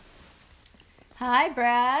Hi,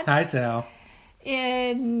 Brad. Hi, Sal.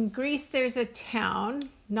 In Greece, there's a town,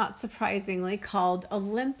 not surprisingly, called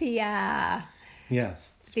Olympia.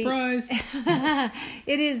 Yes. Surprise!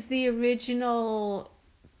 It is the original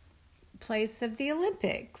place of the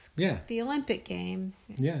Olympics. Yeah. The Olympic Games.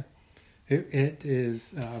 Yeah. It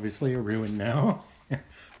is obviously a ruin now,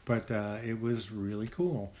 but it was really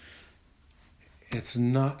cool. It's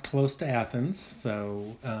not close to Athens,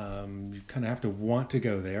 so you kind of have to want to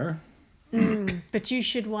go there. But you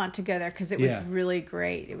should want to go there because it was really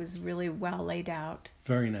great. It was really well laid out.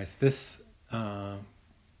 Very nice. This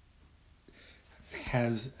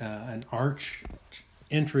has an arch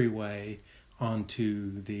entryway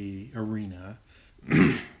onto the arena.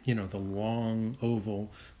 You know, the long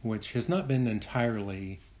oval, which has not been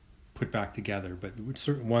entirely put back together, but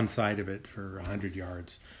one side of it for 100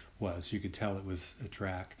 yards was. You could tell it was a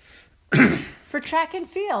track. For track and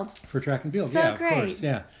field. For track and field, So yeah, great. of course,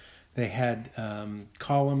 yeah. They had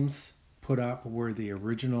columns put up where the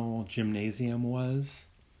original gymnasium was,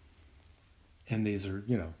 and these are,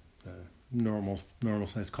 you know, normal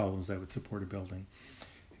size columns that would support a building.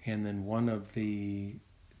 And then one of the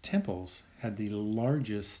temples had the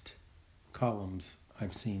largest columns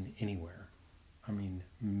I've seen anywhere. I mean,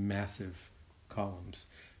 massive columns.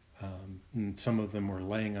 And some of them were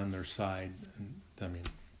laying on their side. And, I mean,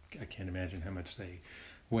 I can't imagine how much they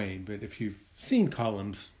weighed, but if you've seen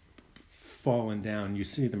columns fallen down, you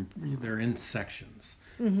see them, they're in sections.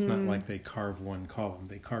 Mm-hmm. It's not like they carve one column.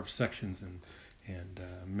 They carve sections and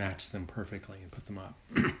match them perfectly and put them up.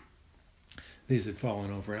 These had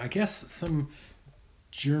fallen over. I guess some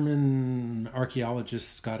German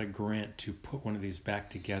archaeologists got a grant to put one of these back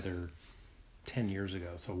together 10 years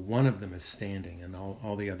ago. So one of them is standing and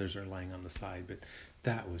all the others are laying on the side. But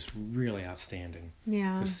that was really outstanding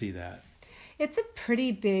to see that. It's a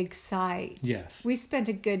pretty big site. Yes. We spent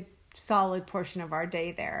a good solid portion of our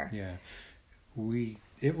day there. Yeah.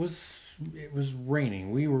 It was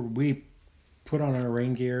raining. We put on our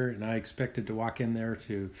rain gear and I expected to walk in there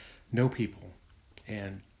to no people.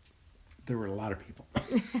 And there were a lot of people.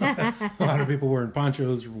 A lot of people wearing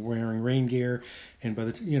ponchos, wearing rain gear, and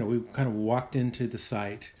we kind of walked into the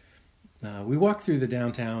site. We walked through the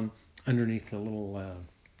downtown underneath the little.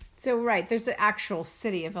 There's the actual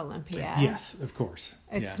city of Olympia. Yes, of course.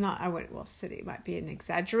 It's not. City might be an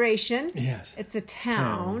exaggeration. Yes, it's a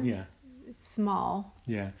town. Yeah, it's small.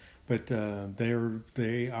 Yeah, but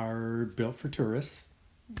they are built for tourists.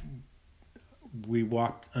 We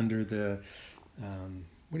walked under the.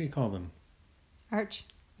 What do you call them? Arch?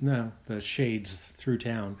 No, the shades through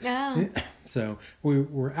town. Oh. So we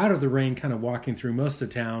were out of the rain, kind of walking through most of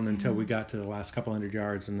town until we got to the last couple hundred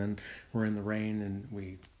yards, and then we're in the rain, and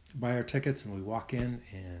we buy our tickets, and we walk in,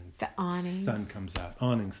 and the awnings. Sun comes out.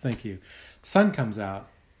 Awnings, thank you. Sun comes out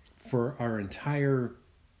for our entire,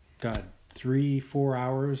 3-4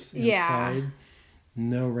 hours inside. Yeah.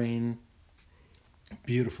 No rain.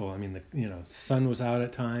 Beautiful. I mean, sun was out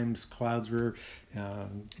at times. Clouds were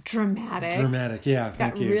dramatic. Yeah,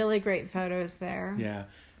 thank you. Got really great photos there. Yeah,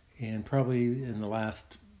 and probably in the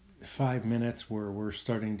last 5 minutes, where we're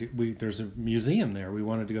starting to. There's a museum there. We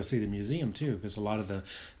wanted to go see the museum too, because a lot of the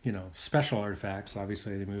special artifacts,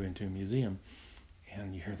 obviously, they move into a museum,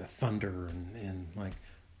 and you hear the thunder and like,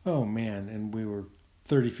 oh man! And we were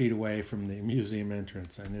 30 feet away from the museum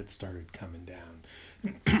entrance, and it started coming down.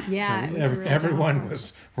 Yeah, so everyone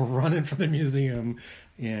was running for the museum,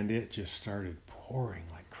 and it just started pouring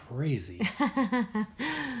like crazy.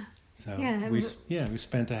 So we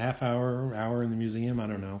spent a half hour in the museum. I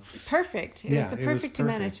don't know. Perfect. It was a perfect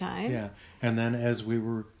amount of time. Yeah, and then as we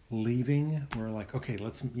were leaving, we're like, okay,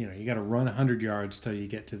 let's you got to run 100 yards till you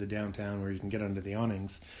get to the downtown where you can get under the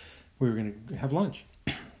awnings. We were going to have lunch.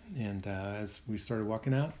 And as we started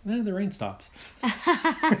walking out, the rain stops.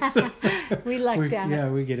 So we lucked out. Yeah,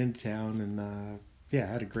 we get into town and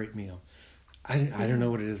had a great meal. I don't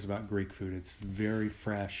know what it is about Greek food. It's very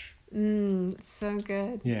fresh. It's so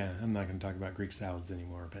good. Yeah, I'm not going to talk about Greek salads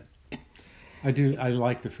anymore, but I do. I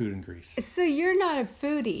like the food in Greece. So you're not a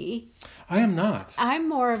foodie. I am not. I'm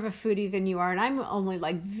more of a foodie than you are, and I'm only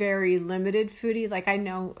very limited foodie. Like, I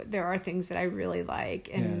know there are things that I really like,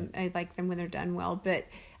 and I like them when they're done well, but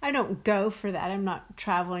I don't go for that. I'm not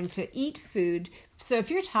traveling to eat food. So if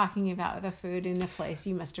you're talking about the food in a place,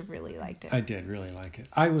 you must have really liked it. I did really like it.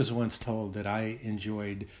 I was once told that I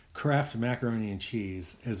enjoyed Kraft macaroni and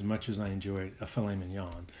cheese as much as I enjoyed a filet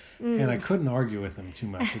mignon. And I couldn't argue with them too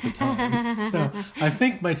much at the time. So I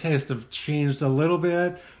think my tastes have changed a little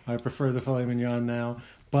bit. I prefer the filet mignon now.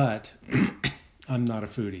 But I'm not a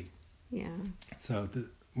foodie. Yeah. So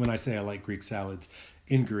when I say I like Greek salads,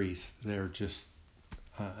 in Greece, they're just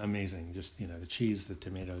amazing. Just, the cheese, the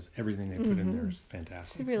tomatoes, everything they put in there is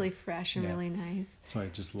fantastic. It's really fresh and really nice. So I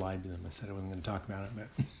just lied to them. I said I wasn't going to talk about it,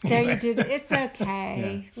 but there you did. It's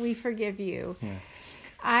okay. Yeah. We forgive you. Yeah.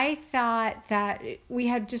 I thought that we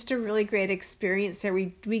had just a really great experience there.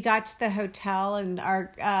 We got to the hotel, and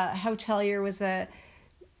our hotelier was a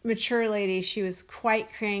mature lady. She was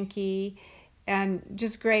quite cranky and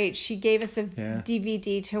just great. She gave us a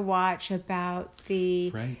DVD to watch about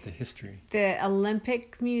the history. The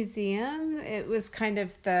Olympic Museum. It was kind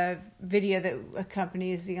of the video that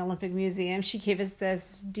accompanies the Olympic Museum. She gave us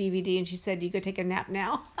this DVD and she said, "You go take a nap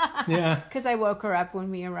now." Yeah. Because I woke her up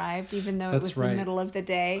when we arrived, even though it was the middle of the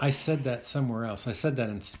day. I said that somewhere else. I said that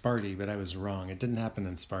in Sparty, but I was wrong. It didn't happen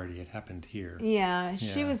in Sparty. It happened here. Yeah.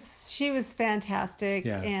 She was fantastic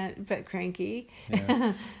but cranky.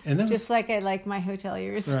 Yeah. And that just like I like my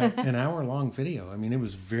hoteliers. Right. An hour-long video. I mean, it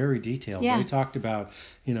was very detailed. Yeah. They talked about,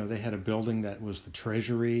 they had a building that was the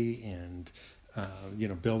treasury and,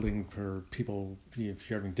 building for people, if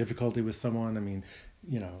you're having difficulty with someone. I mean,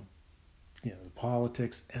 the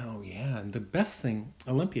politics. Oh, yeah. And the best thing,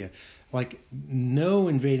 Olympia, like no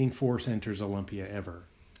invading force enters Olympia ever.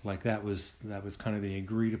 Like that was kind of the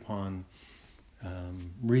agreed upon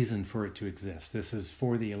reason for it to exist. This is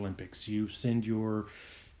for the Olympics. You send your,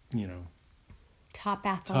 top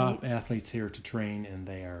athletes here to train, and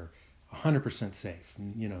they are 100% safe.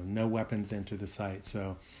 No weapons enter the site.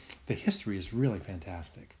 So the history is really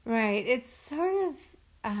fantastic. Right. It's sort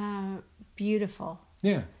of beautiful.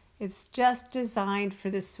 Yeah. It's just designed for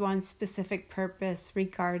this one specific purpose,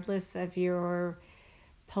 regardless of your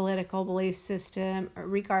political belief system, or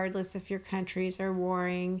regardless if your countries are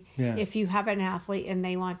warring. Yeah. If you have an athlete and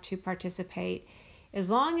they want to participate,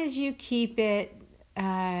 as long as you keep it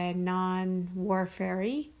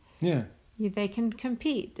non-warfare-y, they can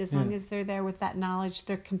compete as long as they're there with that knowledge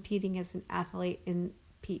they're competing as an athlete in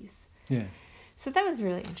peace. Yeah. So that was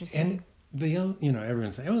really interesting. And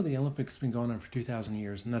everyone's saying, the Olympics have been going on for 2,000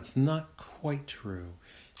 years, and that's not quite true.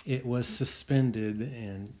 It was suspended,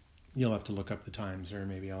 and you'll have to look up the times, or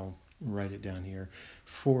maybe I'll write it down here,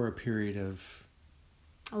 for a period of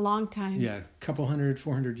a long time. Yeah, a couple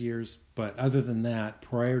 400 years. But other than that,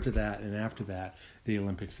 prior to that and after that, the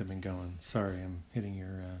Olympics have been going. Sorry, I'm hitting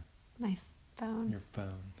your... my phone. Your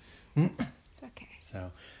phone. It's okay.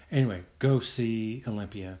 So, anyway, go see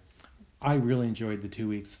Olympia. I really enjoyed the 2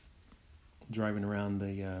 weeks driving around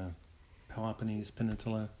the Peloponnese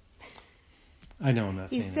Peninsula. I know I'm not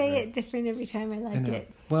saying it right. You say it different every time. I like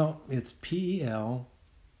it. Well, it's Pelonopese.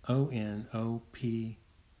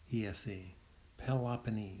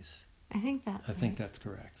 Peloponnese. I think that's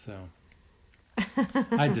correct. So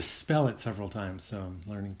I had to spell it several times, so I'm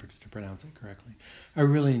learning to pronounce it correctly. I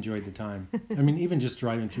really enjoyed the time. I mean, even just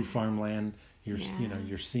driving through farmland, you're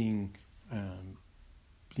seeing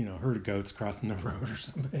herd of goats crossing the road or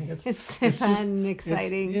something. It's fun and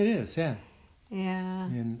exciting. It is, yeah. Yeah.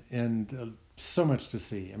 And so much to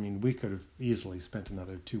see. I mean, we could have easily spent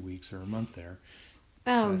another 2 weeks or a month there.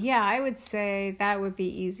 Oh, yeah, I would say that would be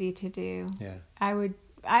easy to do. Yeah.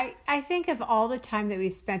 I think of all the time that we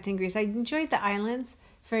spent in Greece, I enjoyed the islands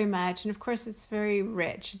very much. And of course, it's very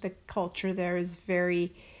rich. The culture there is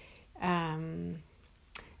very,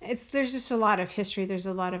 there's just a lot of history. There's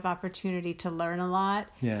a lot of opportunity to learn a lot.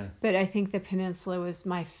 Yeah. But I think the peninsula was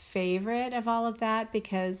my favorite of all of that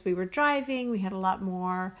because we were driving. We had a lot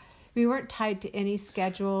more. We weren't tied to any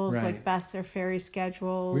schedules, like bus or ferry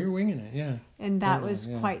schedules. We were winging it, yeah. And that was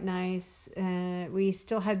quite nice. We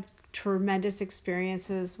still had tremendous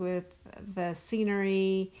experiences with the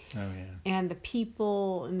scenery and the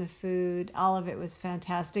people and the food. All of it was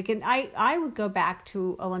fantastic. And I would go back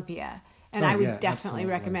to Olympia. And I would definitely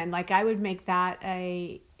recommend. Like, I would make that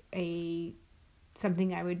a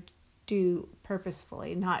something I would do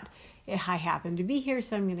purposefully. Not, I happen to be here,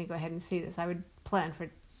 so I'm going to go ahead and see this. I would plan for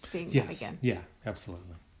seeing that again. Yeah,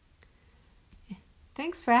 absolutely.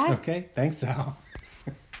 Thanks, Brad. Okay, thanks, Al.